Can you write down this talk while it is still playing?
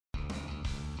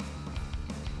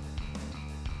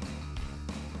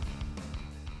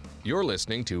You're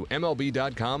listening to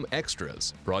MLB.com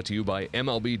Extras, brought to you by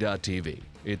MLB.tv.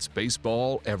 It's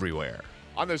baseball everywhere.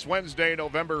 On this Wednesday,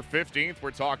 November 15th, we're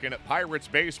talking Pirates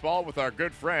baseball with our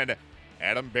good friend,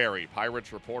 Adam Berry,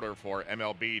 Pirates reporter for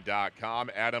MLB.com.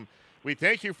 Adam, we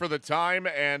thank you for the time,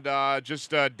 and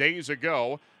just days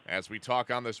ago, as we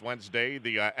talk on this Wednesday,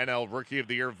 the NL Rookie of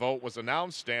the Year vote was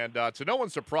announced, and to no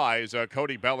one's surprise,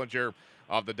 Cody Bellinger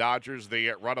of the Dodgers,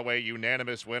 the runaway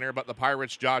unanimous winner, but the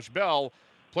Pirates' Josh Bell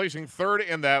placing third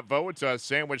in that vote,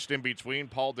 sandwiched in between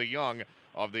Paul DeJong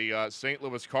of the St.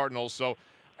 Louis Cardinals. So,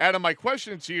 Adam, my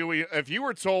question to you, if you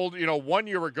were told, 1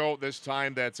 year ago at this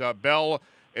time that Bell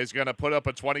is going to put up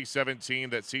a 2017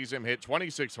 that sees him hit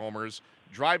 26 homers,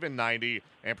 drive in 90,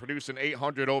 and produce an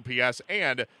 800 OPS,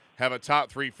 and have a top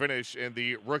three finish in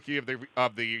the Rookie of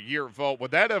the Year vote,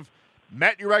 would that have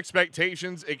met your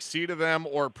expectations, exceeded them,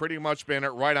 or pretty much been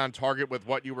right on target with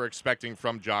what you were expecting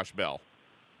from Josh Bell?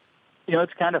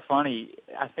 It's kind of funny.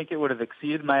 I think it would have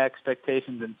exceeded my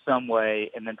expectations in some way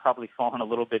and then probably fallen a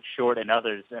little bit short in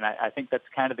others. And I think that's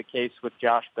kind of the case with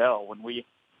Josh Bell. When we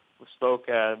spoke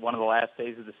one of the last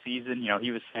days of the season,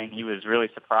 he was saying he was really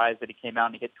surprised that he came out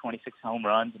and he hit 26 home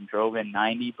runs and drove in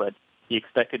 90, but he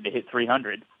expected to hit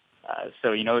 300.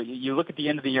 So, you look at the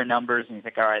end of the year numbers and you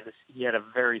think, all right, he had a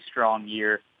very strong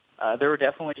year. There were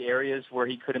definitely areas where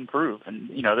he could improve. And,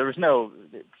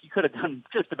 he could have done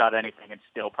just about anything and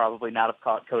still probably not have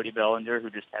caught Cody Bellinger, who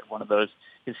just had one of those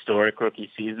historic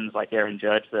rookie seasons like Aaron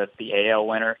Judge, the AL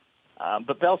winner.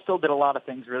 But Bell still did a lot of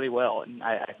things really well. And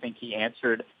I think he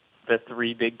answered the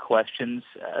three big questions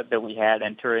that we had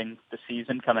entering the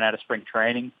season coming out of spring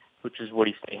training, which is, would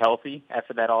he stay healthy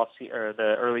after that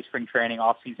the early spring training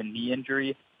off-season knee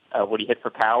injury? Would he hit for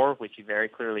power, which he very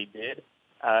clearly did?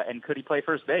 And could he play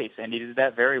first base? And he did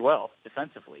that very well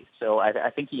defensively. So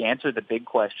I think he answered the big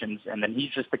questions, and then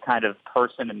he's just the kind of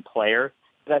person and player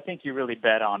that I think you really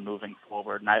bet on moving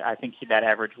forward. And I think that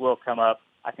average will come up.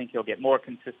 I think he'll get more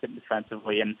consistent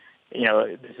defensively, and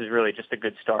this is really just a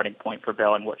good starting point for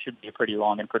Bell in what should be a pretty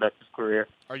long and productive career.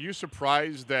 Are you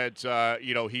surprised that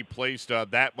he placed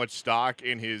that much stock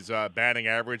in his batting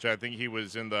average? I think he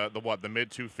was in the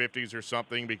mid 250s or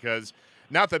something, because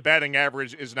not that batting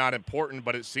average is not important,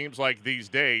 but it seems like these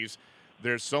days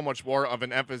there's so much more of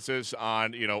an emphasis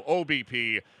on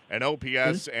OBP and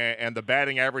OPS, and the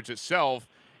batting average itself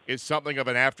is something of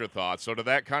an afterthought. So did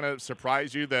that kind of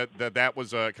surprise you that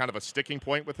was a kind of a sticking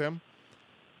point with him?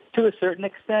 To a certain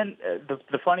extent.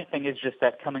 The funny thing is just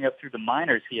that coming up through the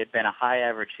minors, he had been a high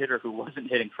average hitter who wasn't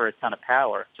hitting for a ton of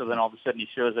power. So then all of a sudden he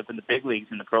shows up in the big leagues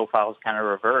and the profile is kind of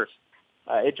reversed.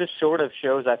 It just sort of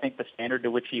shows, I think, the standard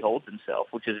to which he holds himself,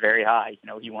 which is very high.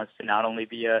 He wants to not only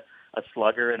be a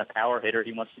slugger and a power hitter,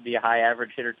 he wants to be a high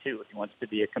average hitter too. He wants to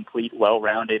be a complete,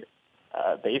 well-rounded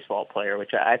baseball player,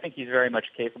 which I think he's very much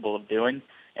capable of doing.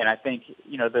 And I think,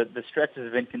 the stretches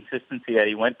of inconsistency that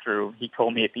he went through, he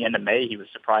told me at the end of May he was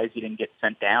surprised he didn't get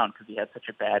sent down because he had such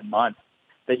a bad month.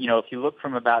 But, if you look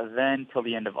from about then till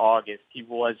the end of August, he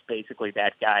was basically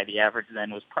that guy. The average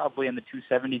then was probably in the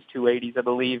 270s, 280s, I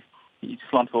believe. He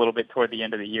slumped a little bit toward the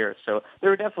end of the year. So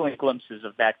there were definitely glimpses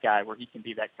of that guy where he can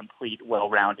be that complete,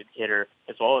 well-rounded hitter,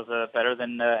 as well as a better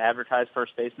than advertised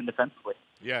first baseman defensively.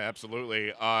 Yeah,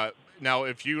 absolutely. Now,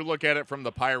 if you look at it from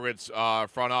the Pirates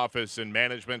front office and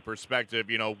management perspective,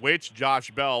 which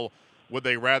Josh Bell would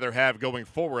they rather have going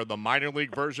forward? The minor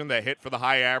league version that hit for the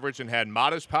high average and had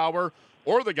modest power,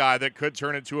 or the guy that could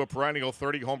turn into a perennial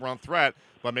 30-home run threat,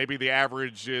 but maybe the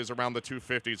average is around the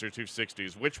 250s or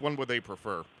 260s? Which one would they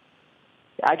prefer?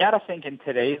 I got to think in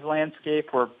today's landscape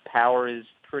where power is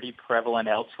pretty prevalent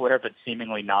elsewhere, but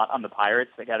seemingly not on the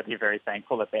Pirates, they got to be very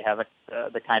thankful that they have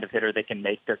the kind of hitter they can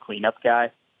make their cleanup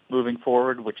guy moving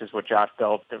forward, which is what Josh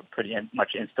Bell pretty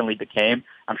much instantly became.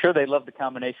 I'm sure they love the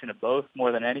combination of both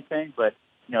more than anything, but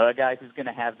a guy who's going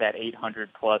to have that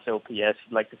 800-plus OPS, you'd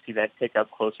like to see that tick up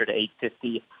closer to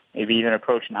 850, maybe even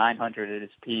approach 900 at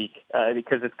his peak,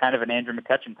 because it's kind of an Andrew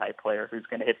McCutchen type player who's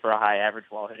going to hit for a high average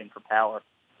while hitting for power.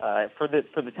 For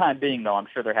the time being, though, I'm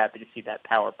sure they're happy to see that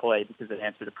power play because it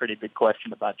answered a pretty big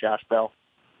question about Josh Bell.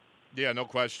 Yeah, no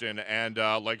question. And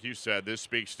like you said, this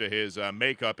speaks to his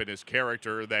makeup and his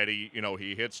character that he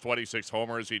hits 26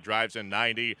 homers, he drives in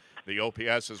 90. The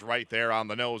OPS is right there on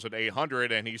the nose at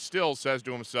 800, and he still says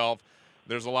to himself,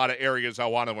 there's a lot of areas I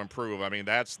want to improve. I mean,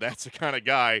 that's the kind of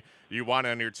guy you want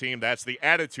on your team. That's the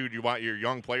attitude you want your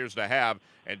young players to have,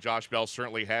 and Josh Bell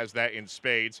certainly has that in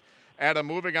spades. Adam,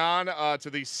 moving on to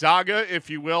the saga, if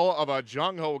you will, of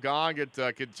Jung Ho Kang. It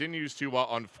continues to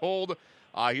unfold.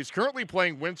 He's currently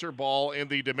playing winter ball in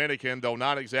the Dominican, though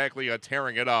not exactly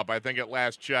tearing it up. I think at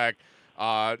last check,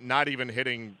 not even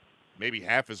hitting maybe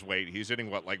half his weight. He's hitting,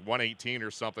 what, like 118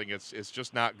 or something. It's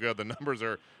just not good. The numbers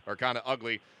are kind of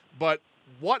ugly. But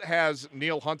what has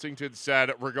Neil Huntington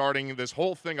said regarding this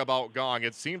whole thing about Gong?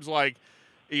 It seems like,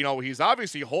 he's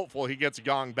obviously hopeful he gets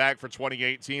Gong back for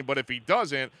 2018, but if he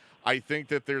doesn't, I think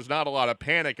that there's not a lot of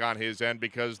panic on his end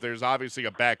because there's obviously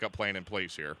a backup plan in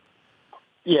place here.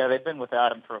 Yeah, they've been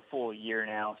without him for a full year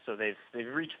now, so they've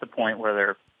reached the point where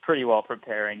they're pretty well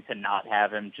preparing to not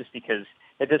have him, just because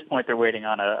at this point they're waiting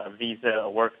on a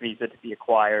work visa to be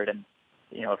acquired, and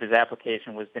if his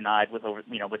application was denied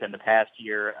within the past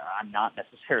year, I'm not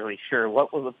necessarily sure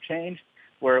what will have changed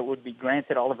where it would be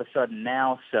granted all of a sudden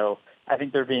now. So I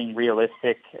think they're being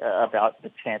realistic about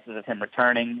the chances of him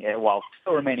returning, while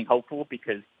still remaining hopeful,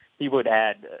 because he would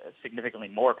add significantly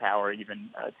more power even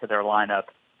to their lineup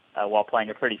while playing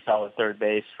a pretty solid third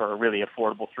base for a really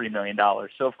affordable $3 million.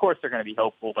 So, of course, they're going to be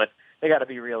hopeful, but they got to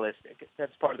be realistic.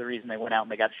 That's part of the reason they went out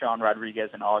and they got Sean Rodriguez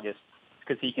in August,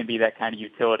 because he can be that kind of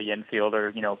utility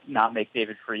infielder, not make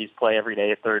David Freese play every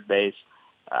day at third base.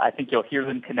 I think you'll hear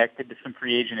them connected to some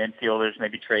free agent infielders,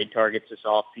 maybe trade targets this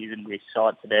offseason. We saw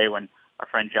it today when our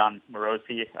friend John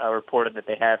Morosi reported that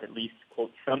they have at least,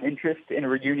 quote, some interest in a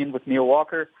reunion with Neil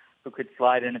Walker, who could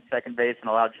slide in at second base and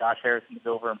allow Josh Harrison to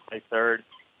go over and play third.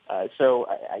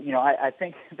 I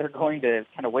think they're going to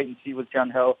kind of wait and see with Jung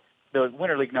Ho. The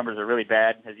Winter League numbers are really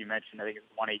bad, as you mentioned. I think it's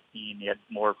 118. He had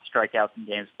more strikeouts than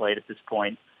games played at this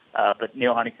point. But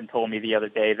Neil Huntington told me the other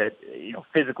day that,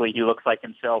 physically he looks like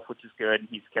himself, which is good.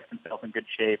 He's kept himself in good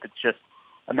shape. It's just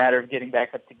a matter of getting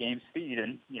back up to game speed.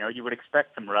 And, you would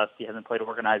expect some rust. He hasn't played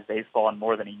organized baseball in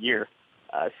more than a year.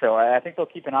 So I think they'll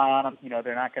keep an eye on him.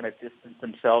 They're not going to distance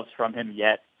themselves from him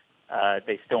yet.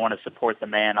 They still want to support the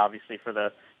man, obviously, for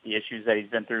the issues that he's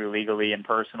been through legally and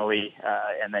personally,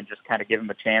 and then just kind of give him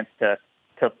a chance to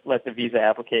let the visa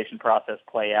application process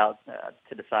play out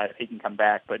to decide if he can come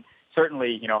back. But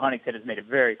certainly, Huntington has made it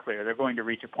very clear they're going to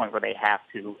reach a point where they have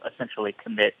to essentially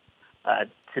commit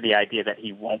to the idea that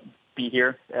he won't be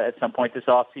here at some point this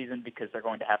offseason, because they're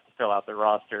going to have to fill out their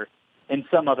roster in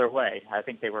some other way. I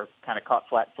think they were kind of caught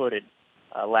flat-footed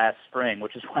last spring,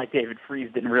 which is why David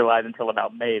Freese didn't realize until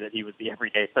about May that he was the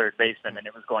everyday third baseman, and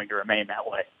it was going to remain that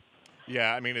way.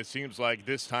 Yeah, I mean, it seems like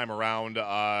this time around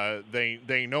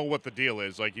they know what the deal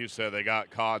is. Like you said, they got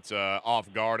caught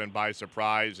off guard and by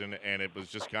surprise, and it was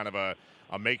just kind of a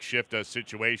makeshift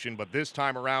situation. But this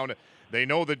time around, they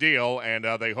know the deal, and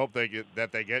they hope they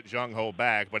get Jung Ho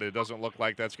back, but it doesn't look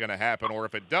like that's going to happen. Or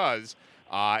if it does,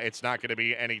 it's not going to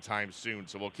be anytime soon.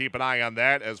 So we'll keep an eye on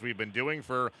that, as we've been doing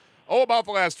for about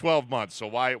the last 12 months. So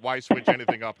why switch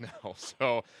anything up now?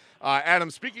 So,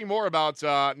 Adam, speaking more about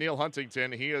Neil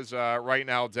Huntington, he is right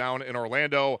now down in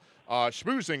Orlando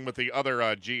schmoozing with the other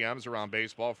GMs around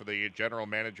baseball for the general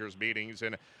managers meetings.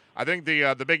 And I think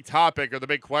the big topic, or the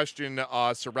big question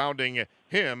surrounding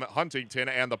him, Huntington,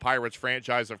 and the Pirates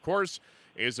franchise, of course,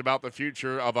 is about the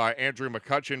future of Andrew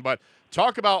McCutchen. But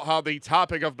talk about how the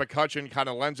topic of McCutchen kind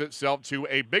of lends itself to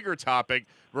a bigger topic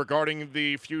regarding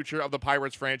the future of the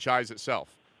Pirates franchise itself.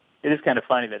 It is kind of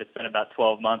funny that it's been about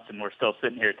 12 months and we're still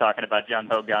sitting here talking about Jung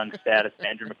Ho Kang's status and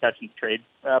Andrew McCutchen's trade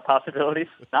possibilities.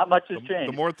 Not much has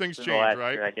changed. The more things change,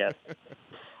 right? Year, I guess.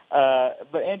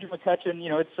 But Andrew McCutchen,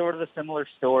 it's sort of a similar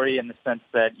story in the sense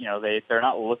that, they're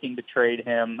not looking to trade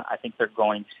him. I think they're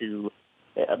going to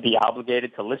be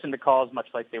obligated to listen to calls, much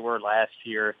like they were last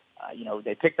year.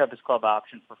 They picked up his club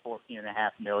option for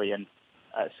 $14.5 million.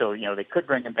 So they could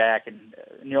bring him back, and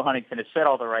Neil Huntington has said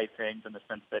all the right things in the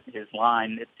sense that his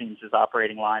line, it seems his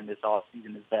operating line this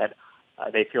offseason, is that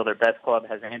they feel their best club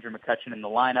has Andrew McCutchen in the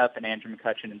lineup and Andrew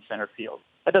McCutchen in center field.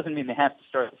 That doesn't mean they have to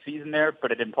start the season there,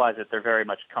 but it implies that they're very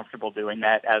much comfortable doing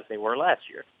that, as they were last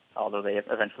year, although they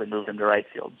eventually moved him to right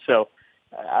field. So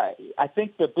I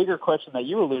think the bigger question that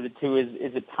you alluded to is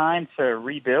it time to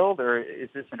rebuild, or is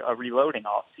this a reloading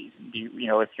offseason?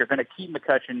 If you're going to keep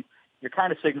McCutchen, you're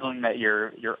kind of signaling that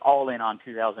you're all in on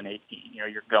 2018.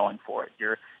 You're going for it.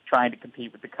 You're trying to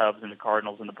compete with the Cubs and the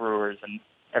Cardinals and the Brewers and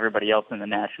everybody else in the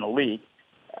National League.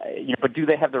 But do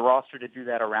they have the roster to do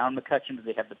that around McCutchen? Do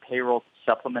they have the payroll to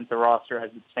supplement the roster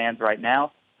as it stands right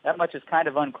now? That much is kind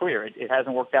of unclear. It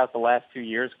hasn't worked out the last 2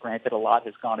 years. Granted, a lot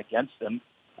has gone against them,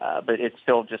 but it's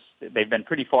still just they've been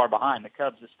pretty far behind, the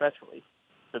Cubs especially.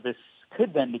 So this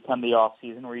could then become the off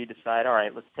season where you decide, all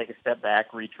right, let's take a step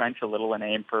back, retrench a little, and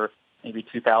aim for maybe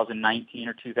 2019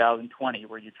 or 2020,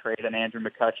 where you trade an Andrew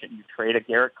McCutchen, you trade a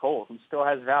Garrett Cole, who still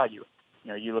has value.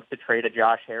 You look to trade a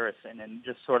Josh Harrison and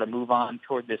just sort of move on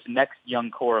toward this next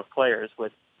young core of players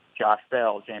with Josh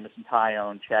Bell, Jamison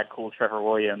Tyone, Chad Kuhl, Trevor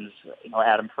Williams,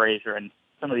 Adam Frazier, and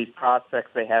some of these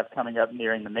prospects they have coming up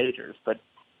nearing the majors. But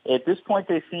At this point,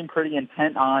 they seem pretty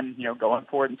intent on, going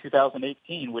for it in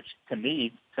 2018, which to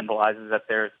me symbolizes that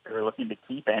they're looking to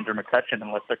keep Andrew McCutchen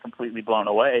unless they're completely blown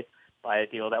away by a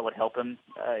deal that would help him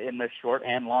in the short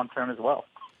and long term as well.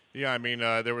 Yeah, I mean,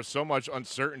 there was so much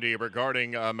uncertainty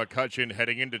regarding McCutchen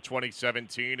heading into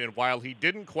 2017, and while he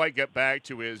didn't quite get back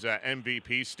to his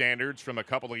MVP standards from a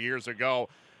couple of years ago,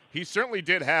 he certainly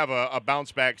did have a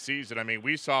bounce-back season. I mean,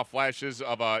 we saw flashes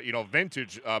of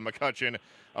vintage McCutchen,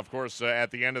 of course,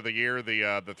 at the end of the year,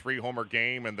 the 3-homer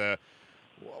game and the,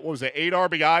 what was it, 8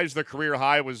 RBIs, the career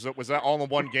high. Was that all in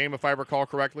one game, if I recall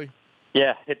correctly?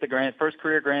 Yeah, hit the first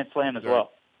career grand slam as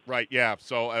well. Right, yeah.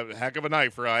 So a heck of a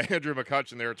night for Andrew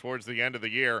McCutchen there towards the end of the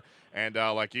year. And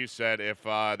like you said, if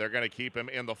they're going to keep him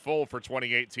in the fold for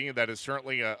 2018, that is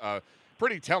certainly a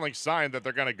pretty telling sign that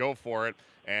they're going to go for it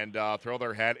and throw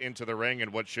their hat into the ring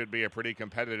in what should be a pretty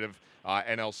competitive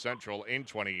NL Central in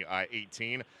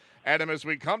 2018. Adam, as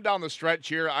we come down the stretch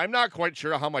here, I'm not quite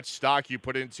sure how much stock you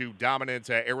put into dominant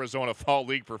Arizona Fall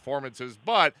League performances,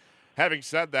 but having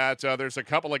said that, there's a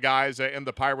couple of guys in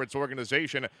the Pirates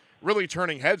organization really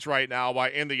turning heads right now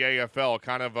in the AFL.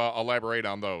 Kind of elaborate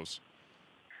on those.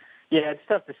 Yeah, it's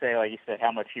tough to say, like you said,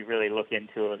 how much you really look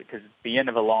into it because it's the end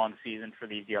of a long season for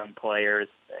these young players.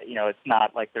 It's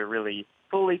not like they're really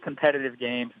fully competitive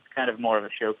games. It's kind of more of a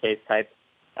showcase type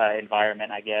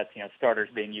environment, I guess. Starters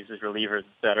being used as relievers,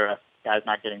 et cetera, guys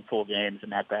not getting full games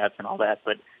and at-bats and all that.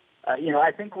 But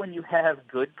I think when you have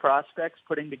good prospects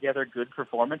putting together good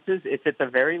performances, it's at the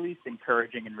very least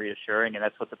encouraging and reassuring, and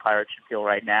that's what the Pirates should feel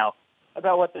right now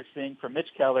about what they're seeing from Mitch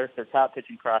Keller, their top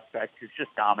pitching prospect, who's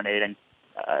just dominating,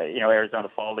 Arizona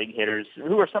Fall League hitters,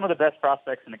 who are some of the best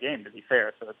prospects in the game, to be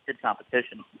fair, so it's good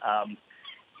competition.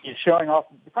 He's showing off,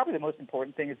 probably the most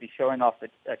important thing is he's showing off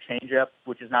a changeup,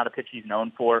 which is not a pitch he's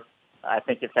known for. I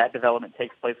think if that development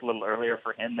takes place a little earlier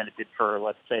for him than it did for,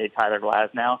 let's say, Tyler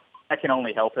Glasnow, that can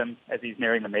only help him as he's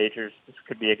nearing the majors. This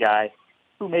could be a guy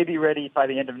who may be ready by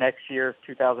the end of next year,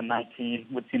 2019,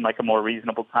 would seem like a more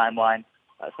reasonable timeline.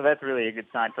 So that's really a good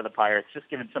sign for the Pirates, just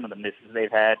given some of the misses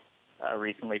they've had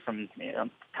recently from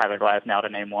Tyler Glasnow to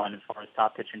name one as far as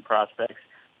top pitching prospects.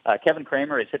 Kevin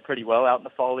Kramer has hit pretty well out in the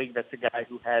Fall League. That's a guy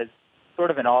who has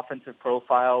sort of an offensive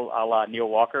profile a la Neil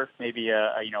Walker, maybe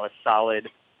a solid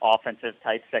offensive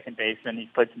type second baseman. He's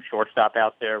played some shortstop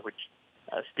out there, which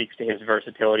speaks to his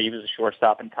versatility. He was a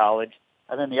shortstop in college.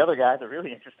 And then the other guy, the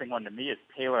really interesting one to me, is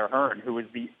Taylor Hearn, who is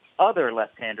the other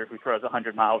left-hander who throws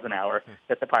 100 miles an hour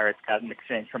that the Pirates got in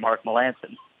exchange for Mark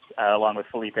Melanson, along with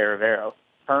Felipe Rivero.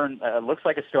 Hearn looks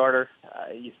like a starter.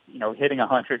 He's hitting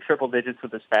 100 triple digits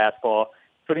with his fastball,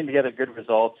 putting together good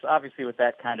results. Obviously, with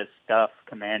that kind of stuff,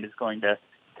 command is going to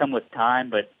come with time.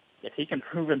 But if he can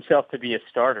prove himself to be a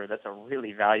starter, that's a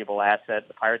really valuable asset.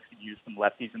 The Pirates could use some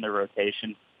lefties in their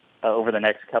rotation over the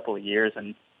next couple of years,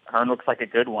 and Hearn looks like a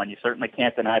good one. You certainly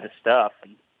can't deny the stuff.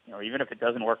 And even if it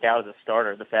doesn't work out as a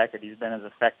starter, the fact that he's been as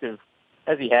effective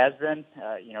as he has been,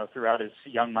 throughout his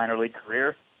young minor league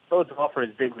career, bodes well for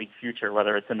his big league future,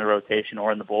 whether it's in the rotation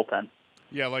or in the bullpen.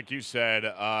 Yeah, like you said,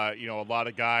 a lot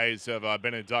of guys have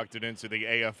been inducted into the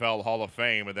AFL Hall of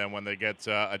Fame, and then when they get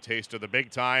a taste of the big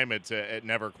time, it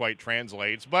never quite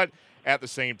translates. But at the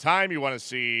same time, you want to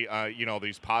see,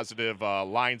 these positive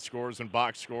line scores and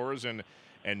box scores, and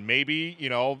maybe,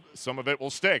 some of it will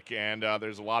stick. And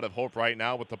there's a lot of hope right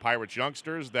now with the Pirates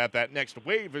youngsters that next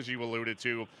wave, as you alluded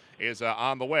to, is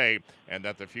on the way, and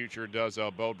that the future does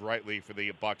bode brightly for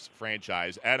the Bucs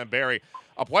franchise. Adam Berry,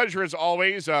 a pleasure as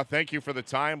always. Thank you for the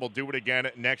time. We'll do it again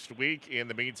next week. In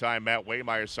the meantime, Matt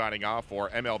Waymire signing off for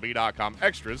MLB.com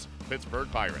Extras,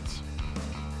 Pittsburgh Pirates.